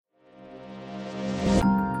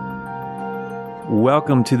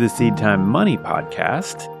Welcome to the Seed Time Money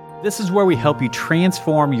Podcast. This is where we help you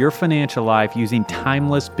transform your financial life using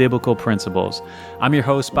timeless biblical principles. I'm your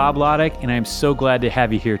host, Bob Loddick, and I'm so glad to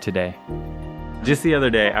have you here today. Just the other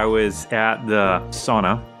day, I was at the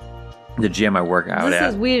sauna, the gym I work out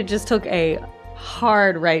at. We just took a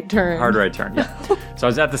hard right turn. Hard right turn, yeah. So I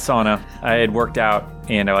was at the sauna. I had worked out,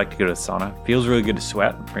 and I like to go to the sauna. Feels really good to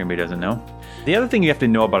sweat, for anybody who doesn't know. The other thing you have to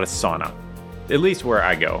know about a sauna, at least where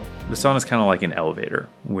I go, the sauna is kind of like an elevator,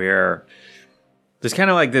 where there's kind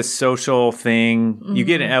of like this social thing. Mm-hmm. You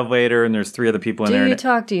get an elevator, and there's three other people in there. Do you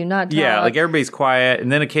talk? Do you not talk? Yeah, like everybody's quiet, and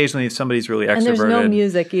then occasionally if somebody's really extroverted. And there's no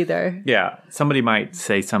music either. Yeah, somebody might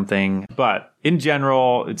say something, but in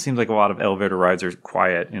general, it seems like a lot of elevator rides are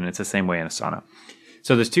quiet, and it's the same way in a sauna.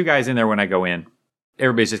 So there's two guys in there when I go in.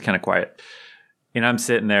 Everybody's just kind of quiet. And I'm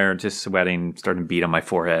sitting there just sweating, starting to beat on my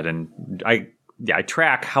forehead. And I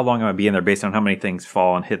track how long I'm going to be in there based on how many things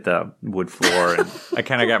fall and hit the wood floor. And I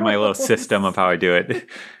kind of got my little system of how I do it.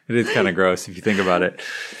 It is kind of gross if you think about it.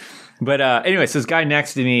 But anyway, so this guy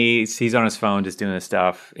next to me, he's on his phone just doing this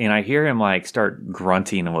stuff. And I hear him like start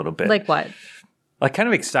grunting a little bit. Like what? Like kind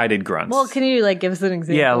of excited grunts. Well, can you like give us an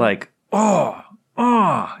example? Yeah, like,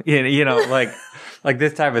 you know, like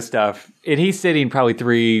this type of stuff. And he's sitting probably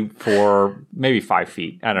 3, 4, maybe 5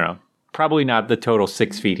 feet. I don't know. Probably not the total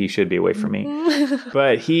 6 feet he should be away from me.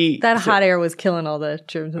 But hot air was killing all the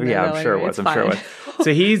germs in there. Yeah, I'm sure it was.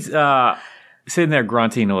 So he's sitting there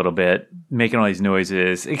grunting a little bit, making all these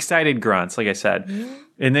noises, excited grunts, like I said.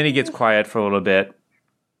 And then he gets quiet for a little bit.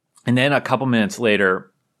 And then a couple minutes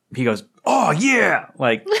later, he goes, "Oh, yeah!"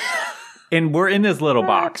 Like... And we're in this little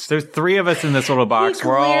box. There's 3 of us in this little box. He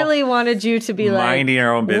clearly wanted you to be minding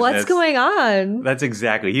our own business. What's going on? That's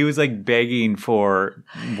exactly. He was like begging for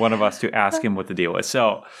one of us to ask him what the deal was.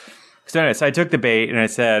 So I took the bait and I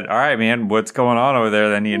said, "All right, man, what's going on over there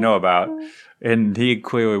that I need to know about?" And he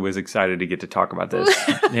clearly was excited to get to talk about this.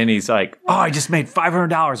 And he's like, "Oh, I just made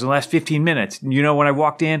 $500 in the last 15 minutes. You know, when I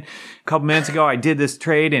walked in a couple minutes ago, I did this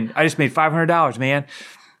trade and I just made $500, man."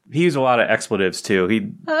 He used a lot of expletives,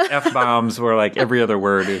 too. F-bombs were like every other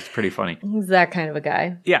word. It was pretty funny. He's that kind of a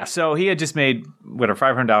guy. Yeah, so he had just made,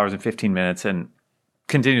 $500 in 15 minutes and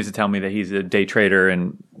continues to tell me that he's a day trader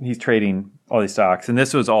and he's trading all these stocks. And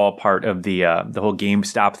this was all part of the whole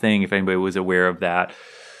GameStop thing, if anybody was aware of that.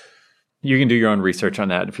 You can do your own research on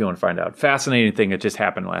that if you want to find out. Fascinating thing that just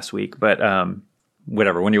happened last week. But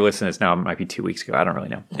whatever, when you're listening to this now, it might be 2 weeks ago. I don't really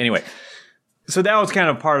know. Anyway. So that was kind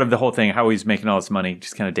of part of the whole thing, how he's making all this money,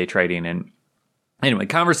 just kind of day trading. And anyway,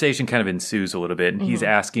 conversation kind of ensues a little bit. And he's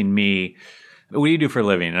asking me, "What do you do for a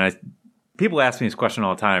living?" And people ask me this question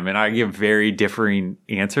all the time, and I give very different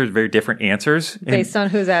answers. Based on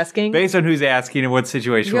who's asking? Based on who's asking and what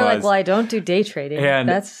situation You're was. like, well, I don't do day trading. And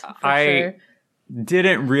that's for sure.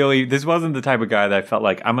 Didn't really, this wasn't the type of guy that I felt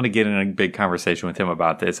like I'm going to get in a big conversation with him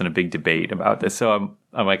about this and a big debate about this. So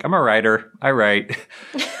I'm like, I'm a writer. I write.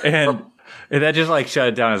 And that just like shut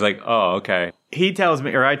it down. I was like, oh, okay. He tells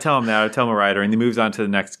me, or I tell him that, I tell him a writer, and he moves on to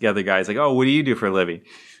the other guy. He's like, "Oh, what do you do for a living?"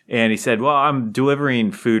 And he said, "Well, I'm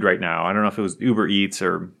delivering food right now." I don't know if it was Uber Eats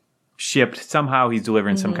or Shipt. Somehow he's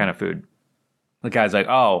delivering some kind of food. The guy's like,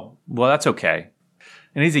 "Oh, well, that's okay."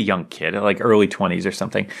 And he's a young kid, like early 20s or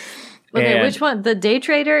something. Okay, and which one? The day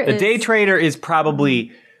trader? The day trader is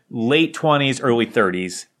probably late 20s, early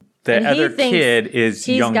 30s. The other kid is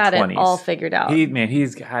young 20s. He's got it all figured out.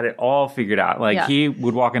 He's got it all figured out. Like, he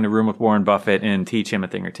would walk in the room with Warren Buffett and teach him a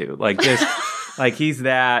thing or two. Like, just, like, he's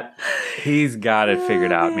got it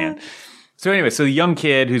figured out, man. So anyway, so the young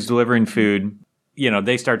kid who's delivering food,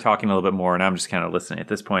 they start talking a little bit more, and I'm just kind of listening at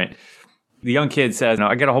this point. The young kid says, "No,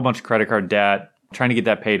 I got a whole bunch of credit card debt, trying to get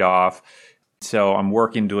that paid off. So I'm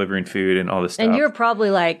working, delivering food and all this stuff." And you're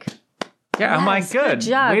probably like... Yeah, I'm like, good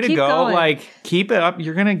job. Way to keep go. Going. Like, keep it up.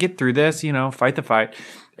 You're going to get through this, fight the fight.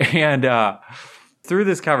 And through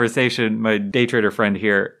this conversation, my day trader friend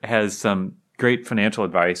here has some great financial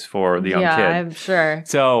advice for the young kid. Yeah, I'm sure.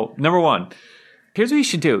 So, number 1, here's what you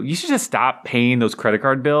should do. You should just stop paying those credit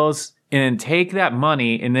card bills and then take that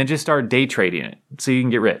money and then just start day trading it so you can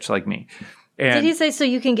get rich like me. And did he say so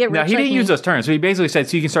you can get rich? No, he didn't use those terms. So he basically said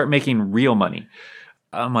so you can start making real money.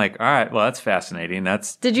 I'm like, all right, well, that's fascinating.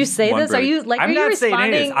 Did you say this? Are you like? I'm are not you saying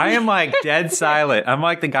responding? it is. I am like dead silent. I'm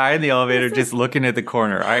like the guy in the elevator just looking at the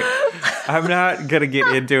corner. I'm not gonna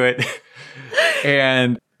get into it.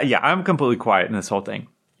 And yeah, I'm completely quiet in this whole thing.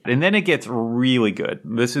 And then it gets really good.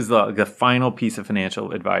 This is the final piece of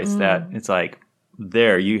financial advice that it's like,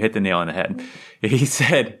 there, you hit the nail on the head. He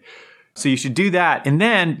said, so you should do that. And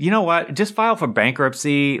then, you know what? Just file for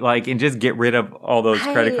bankruptcy, and just get rid of all those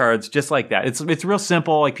credit cards just like that. It's real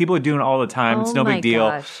simple. Like, people are doing it all the time. It's no big deal.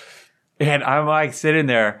 Gosh. And I'm like sitting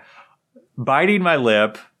there biting my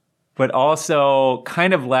lip, but also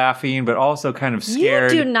kind of laughing, but also kind of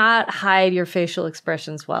scared. You do not hide your facial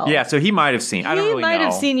expressions well. Yeah, so he might have seen. I don't really know. He might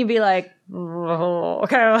have seen you be like, oh,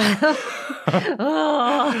 okay.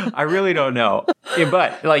 I really don't know.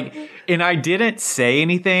 But like, and I didn't say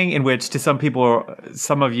anything, in which to some people,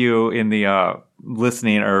 some of you in the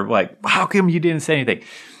listening are like, how come you didn't say anything?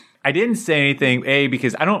 I didn't say anything, A,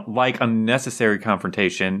 because I don't like unnecessary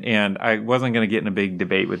confrontation, and I wasn't going to get in a big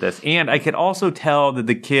debate with this. And I could also tell that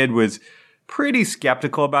the kid was pretty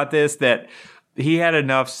skeptical about this, that he had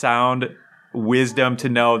enough sound wisdom to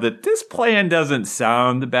know that this plan doesn't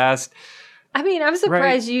sound the best. I mean, I'm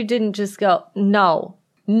surprised you didn't just go, no,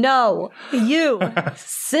 you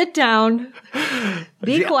sit down,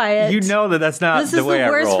 be quiet. You know that's not the way I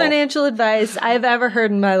roll. This is the worst financial advice I've ever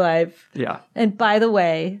heard in my life. Yeah. And by the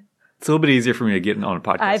way, it's a little bit easier for me to get on a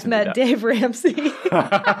podcast. I've met Dave Ramsey.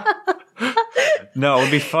 No, it would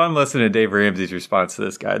be fun listening to Dave Ramsey's response to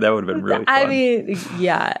this guy. That would have been really fun. I mean,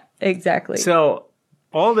 yeah, exactly. So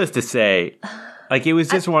all this to say, like, it was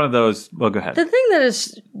just one of those. Well, go ahead. The thing that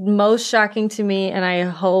is most shocking to me, and I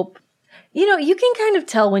hope, you can kind of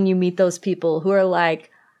tell when you meet those people who are like,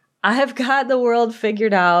 I have got the world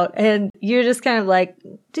figured out. And you're just kind of like,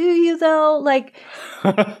 do you though? Like,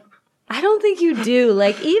 I don't think you do.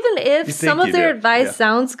 Like, even if some of their advice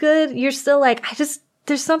sounds good, you're still like,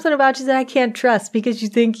 there's something about you that I can't trust because you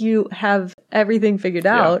think you have everything figured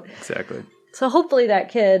out. Exactly. So hopefully that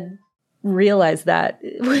kid realized that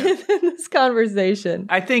within this conversation.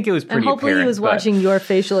 I think it was pretty apparent. And hopefully he was watching your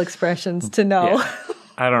facial expressions to know. Yeah.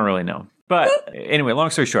 I don't really know. But anyway, long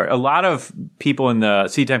story short, a lot of people in the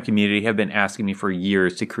Seed Time community have been asking me for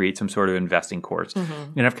years to create some sort of investing course.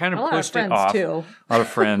 Mm-hmm. And I've kind of pushed it off. Too. A lot of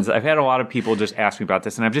friends. I've had a lot of people just ask me about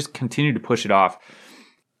this, and I've just continued to push it off.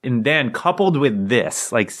 And then coupled with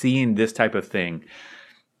this, like seeing this type of thing,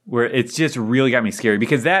 where it's just really got me scary,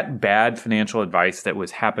 because that bad financial advice that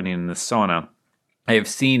was happening in the sauna, I have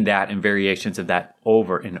seen that and variations of that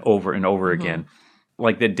over and over and over again.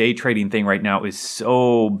 Like the day trading thing right now is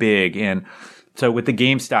so big. And so with the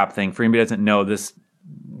GameStop thing, for anybody who doesn't know this,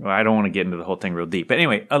 I don't want to get into the whole thing real deep. But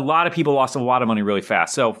anyway, a lot of people lost a lot of money really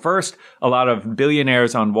fast. So first, a lot of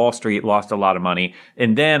billionaires on Wall Street lost a lot of money.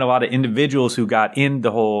 And then a lot of individuals who got in the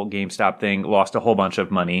whole GameStop thing lost a whole bunch of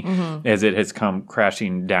money as it has come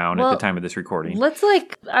crashing down at the time of this recording.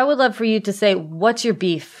 I would love for you to say, what's your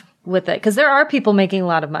beef with it? Because there are people making a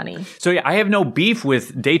lot of money. So yeah, I have no beef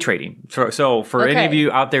with day trading. So for any of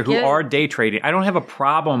you out there who are day trading, I don't have a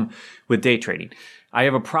problem with day trading. I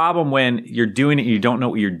have a problem when you're doing it and you don't know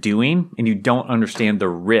what you're doing and you don't understand the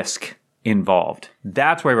risk involved.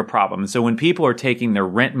 That's where I have a problem. And so when people are taking their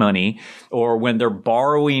rent money, or when they're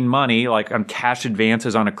borrowing money, like on cash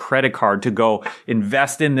advances on a credit card, to go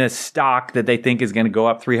invest in this stock that they think is going to go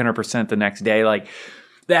up 300% the next day, like,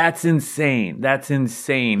 that's insane.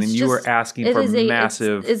 And you were asking for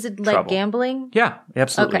massive Is it like trouble. Gambling? Yeah,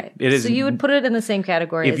 absolutely. Okay. It is. So you would put it in the same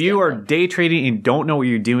category if as you gambling. are day trading and don't know what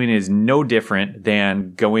you're doing, is no different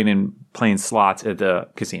than going and playing slots at the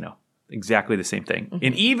casino. Exactly the same thing.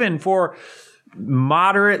 And even for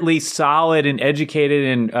moderately solid and educated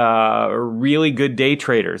and really good day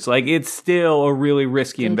traders, like, it's still a really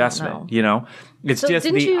risky investment, It's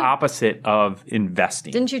just the opposite of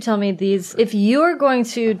investing. Didn't you tell me if you're going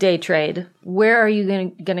to day trade, where are you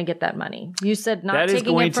going to get that money? You said not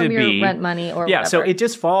taking it from your rent money or whatever. So it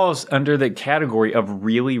just falls under the category of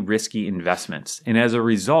really risky investments. And as a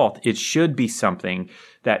result, it should be something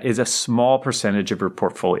that is a small percentage of your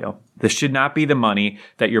portfolio. This should not be the money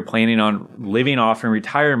that you're planning on living off in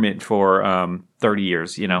retirement for 30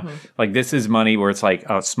 years, Like, this is money where it's like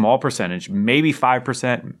a small percentage, maybe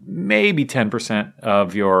 5%, maybe 10%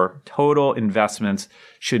 of your total investments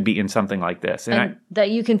should be in something like this. And that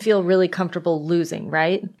you can feel really comfortable losing,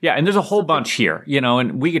 right? Yeah, and there's a whole bunch here,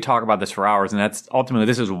 and we could talk about this for hours, and that's ultimately,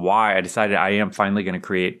 this is why I decided I am finally going to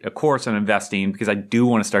create a course on investing, because I do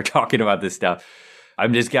want to start talking about this stuff.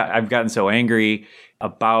 I've gotten so angry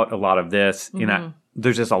about a lot of this, and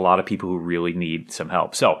there's just a lot of people who really need some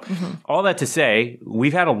help. So all that to say,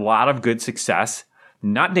 we've had a lot of good success,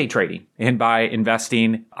 not day trading. And by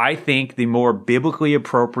investing, I think the more biblically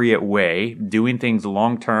appropriate way, doing things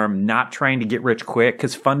long-term, not trying to get rich quick,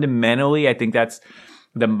 because fundamentally, I think that's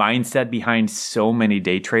the mindset behind so many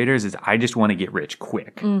day traders, is I just want to get rich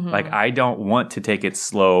quick. Like, I don't want to take it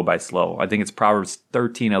slow by slow. I think it's Proverbs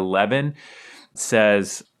 13:11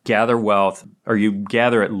 says, gather wealth, or you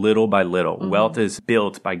gather it little by little. Wealth is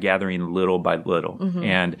built by gathering little by little.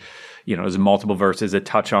 And, there's multiple verses that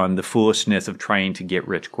touch on the foolishness of trying to get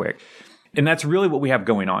rich quick. And that's really what we have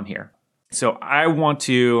going on here. So I'm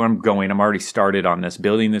already started on this,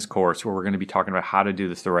 building this course where we're going to be talking about how to do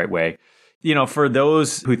this the right way. For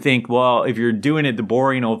those who think, well, if you're doing it the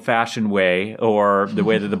boring old-fashioned way or the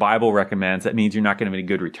way that the Bible recommends, that means you're not going to have any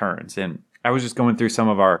good returns. And I was just going through some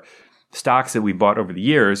of our stocks that we bought over the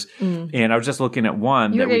years, and I was just looking at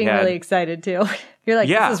one that we had. You're getting really excited too. You're like,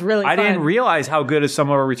 this is really fun. I didn't realize how good some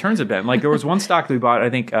of our returns have been. Like there was one stock that we bought, I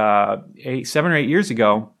think 7 or 8 years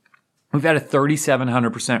ago. We've had a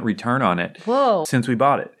 3,700% return on it since we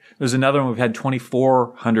bought it. There's another one we've had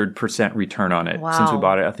 2,400% return on it since we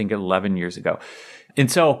bought it, I think 11 years ago.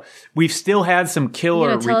 And so we've still had some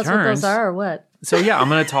killer returns. Tell us what those are or what? So I'm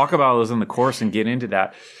going to talk about those in the course and get into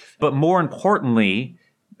that. But more importantly,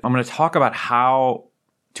 I'm going to talk about how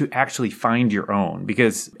to actually find your own.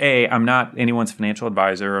 Because I'm not anyone's financial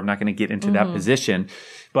advisor. I'm not going to get into that position.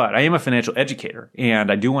 But I am a financial educator.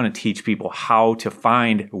 And I do want to teach people how to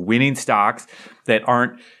find winning stocks that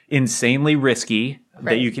aren't insanely risky,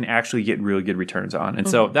 that you can actually get really good returns on. And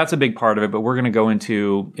so that's a big part of it. But we're going to go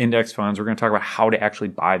into index funds. We're going to talk about how to actually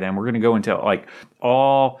buy them. We're going to go into like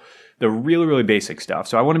all the really, really basic stuff.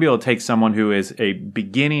 So I want to be able to take someone who is a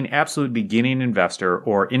absolute beginning investor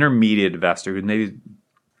or intermediate investor who maybe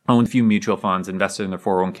owns a few mutual funds, invested in their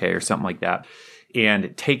 401k or something like that,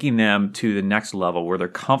 and taking them to the next level where they're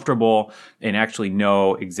comfortable and actually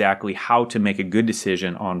know exactly how to make a good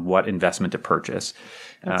decision on what investment to purchase.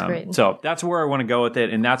 That's great. So that's where I want to go with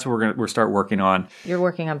it, and that's what we'll start working on. You're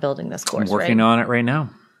working on building this course, I'm working on it right now.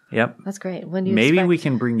 Yep. That's great. When do you Maybe we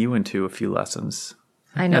can bring you into a few lessons.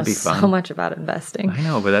 I know so much about investing. I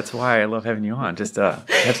know, but that's why I love having you on, just to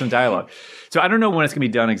have some dialogue. So I don't know when it's going to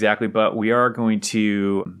be done exactly, but we are going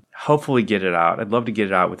to hopefully get it out. I'd love to get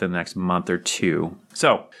it out within the next month or two.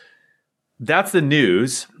 So that's the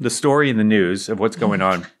news, the story in the news of what's going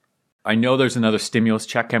on. I know there's another stimulus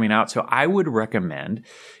check coming out, so I would recommend,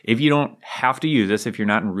 if you don't have to use this, if you're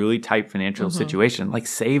not in really tight financial situation, like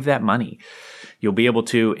save that money. You'll be able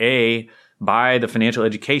to, buy the financial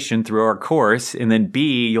education through our course, and then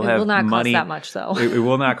B, you'll have money. It will not cost that much, though. It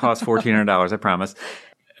will not cost $1,400, I promise.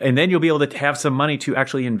 And then you'll be able to have some money to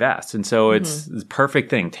actually invest. And so it's the perfect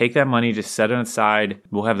thing. Take that money, just set it aside.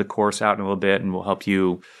 We'll have the course out in a little bit, and we'll help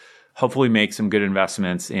you hopefully make some good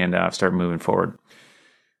investments and start moving forward.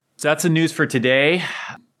 So that's the news for today.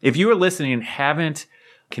 If you are listening and haven't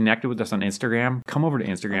connected with us on Instagram, come over to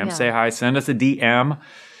Instagram, say hi, send us a DM.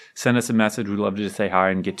 Send us a message. We'd love to just say hi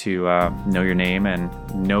and get to know your name and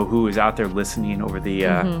know who is out there listening over the,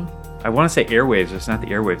 I want to say airwaves. It's not the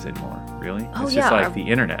airwaves anymore, really. It's just like the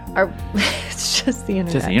internet. It's just the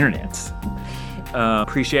internet. Just the internet.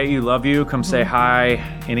 Appreciate you. Love you. Come say hi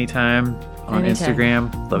anytime on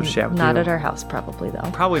Instagram. Love to chat with you. Not at our house, probably,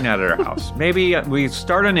 though. Probably not at our house. Maybe we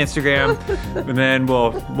start on Instagram and then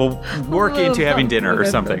we'll work into having dinner or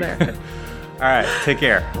something. All right. Take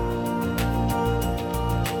care.